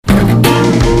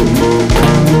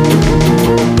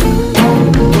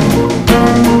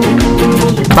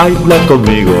Baila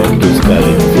conmigo, busca el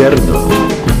infierno.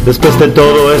 Después de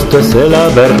todo esto es el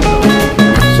Averno.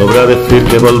 Sobra decir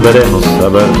que volveremos a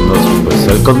vernos, pues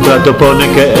el contrato pone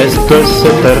que esto es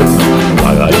eterno.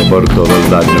 Pagaré por todo el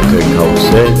daño que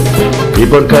causé, y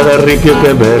por cada ripio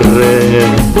que berreé,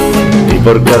 y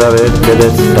por cada vez que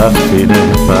desafiné.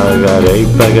 Pagaré,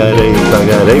 pagaré,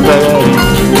 pagaré,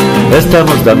 pagaré.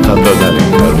 Estamos danzando en el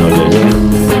infierno.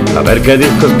 A ver qué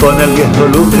discos pone el viejo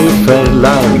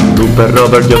López,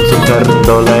 Robert Johnson,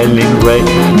 Cartola y Link Wray,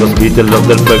 los Beatles, los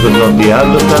del Fuegos y Los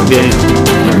Diablos también.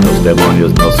 Los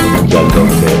demonios no son ya lo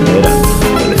que eran,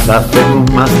 les hacen un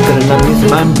máster en la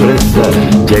misma empresa.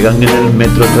 Llegan en el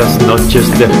metro tras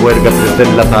noches de juerga,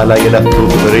 ofrecen la pala y el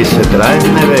azufre y se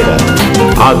traen nevera.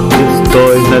 Aquí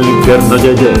estoy en el infierno,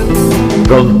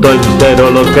 pronto entero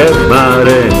lo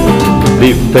quemaré.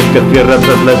 Dicen que cierra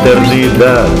tras la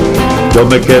eternidad, yo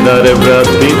me quedaré un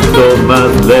ratito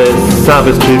más. Les sabe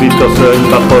espirituoso el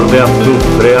vapor de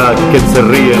azufre, a quien se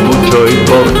ríe mucho y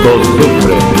poco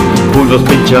sufre. Unos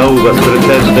pinchauvas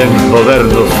pretenden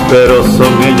jodernos, pero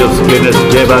son ellos quienes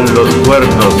llevan los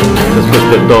cuernos. Después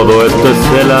de todo esto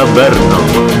es el Averno.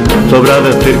 Sobra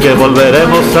decir que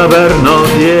volveremos a vernos,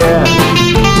 yeah.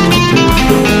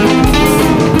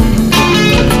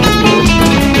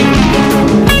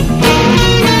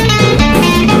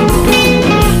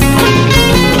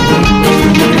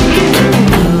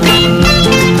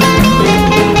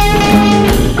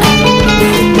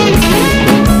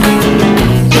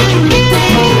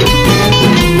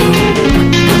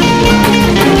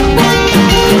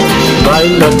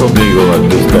 Baila conmigo al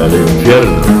buscar el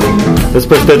infierno.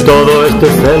 Después de todo esto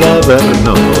es el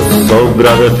Averno.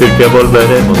 Sobra decir que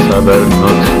volveremos a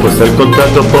vernos, pues el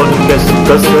contrato pone que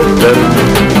esto es eterno.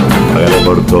 Pagaré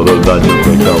por todo el daño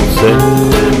que causé,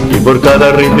 y por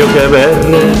cada ripio que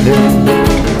berreé,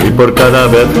 y por cada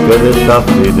vez que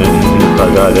desafiné.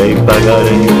 Pagaré,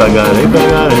 pagaré, pagaré,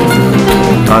 pagaré.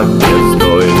 Aquí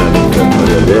estoy en el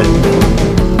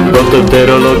infierno, pronto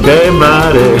entero lo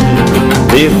quemaré.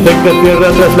 Dicen que cierra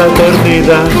tras la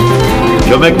eternidad,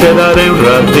 yo me quedaré un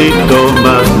ratito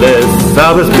más. Les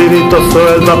sabe espirituoso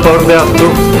el vapor de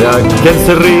azufre, a quien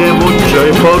se ríe mucho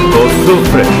y poco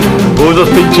sufre. Unos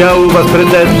pinchauvas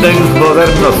pretenden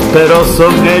jodernos, pero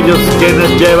son ellos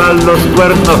quienes llevan los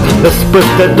cuernos. Después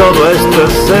de todo esto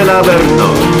es el Averno.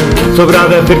 Sobra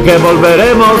decir que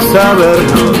volveremos a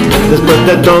vernos. Después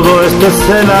de todo esto es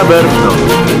el Averno.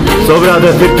 Sobra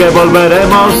decir que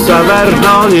volveremos a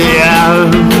vernos,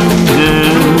 yeah.